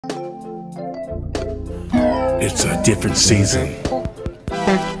It's a different season,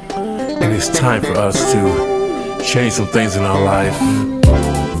 and it's time for us to change some things in our life,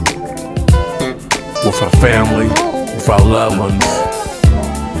 with our family, with our loved ones.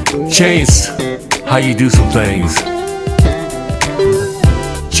 Change how you do some things.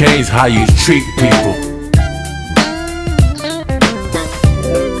 Change how you treat people.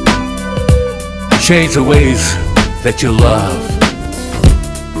 Change the ways that you love.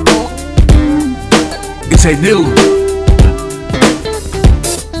 It's a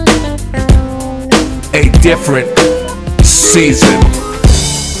different season.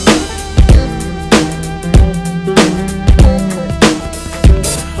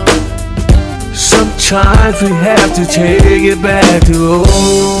 Sometimes we have to take it back to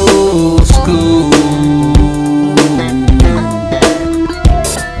old school.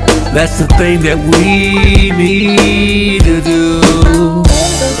 That's the thing that we need to do.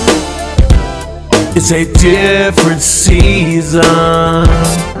 It's a different season.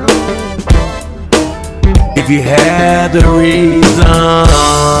 If you had the reason,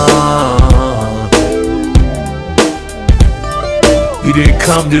 you didn't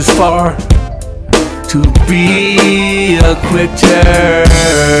come this far to be a quitter.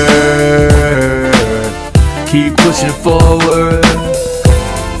 Keep pushing forward.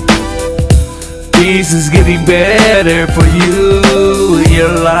 Things is getting better for you in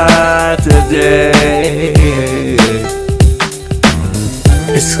your life today.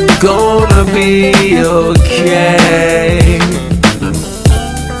 It's gonna be okay.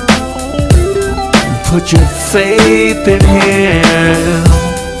 Put your faith in Him.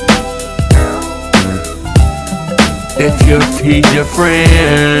 If He's your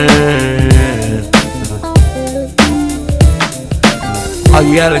friend, all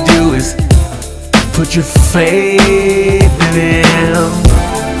you gotta do is put your faith in Him.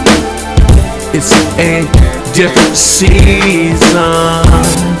 It's a different season,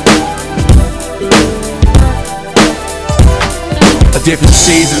 a different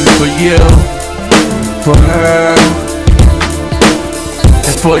season for you, for her,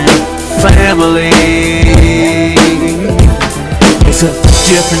 and for your family. It's a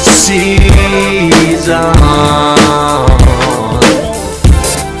different season.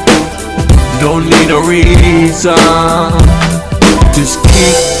 Don't need a reason, just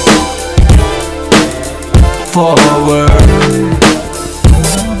keep forward.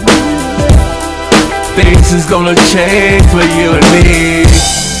 Things is gonna change for you and me.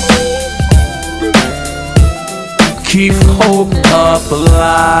 Keep hope up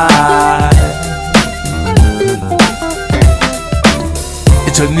alive.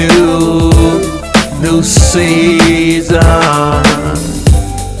 It's a new season.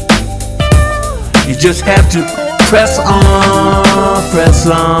 You just have to press on, press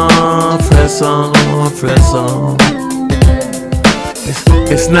on, press on, press on.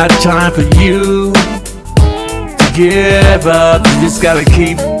 It's not time for you to give up. You just gotta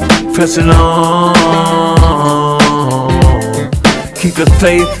keep pressing on. Keep the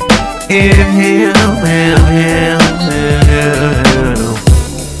faith in Him, Him.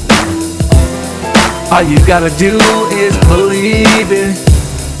 All you gotta do is believe in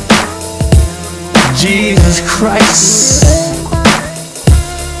Jesus Christ.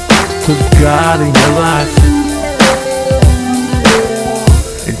 Put God in your life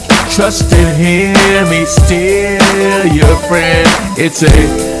and trust in Him. He's still your friend. It's a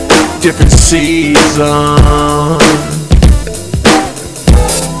different season.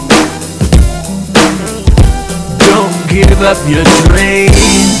 Don't give up your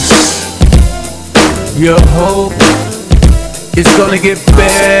dreams, your hope. It's gonna get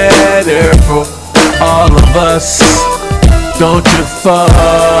better for all of us. Don't you fuss.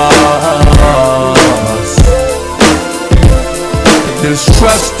 Just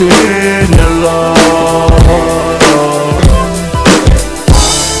trust in the Lord.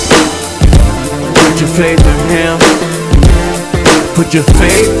 Put your faith in Him. Put your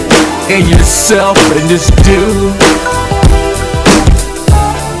faith in yourself and just do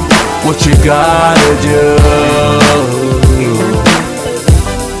what you gotta do.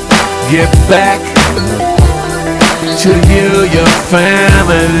 Get back to you, your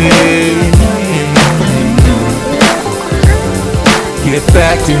family. Get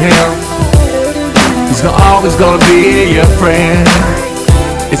back to Him. He's always gonna be your friend.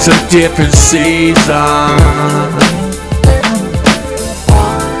 It's a different season.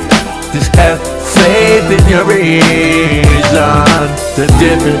 Just have faith in your reason. The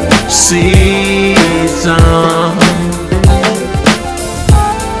different season.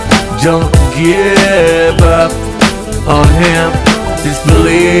 Don't give up on Him. Just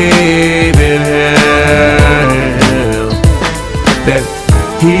believe in Him.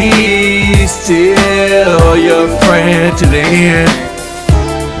 He's still your friend to the end.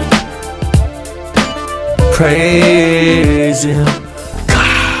 Praise him,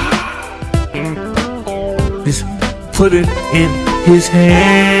 God. Just put it in his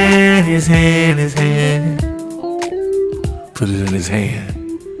hand, his hand, his hand. Put it in his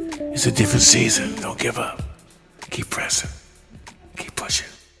hand. It's a different season. Don't give up. Keep pressing. Keep pushing.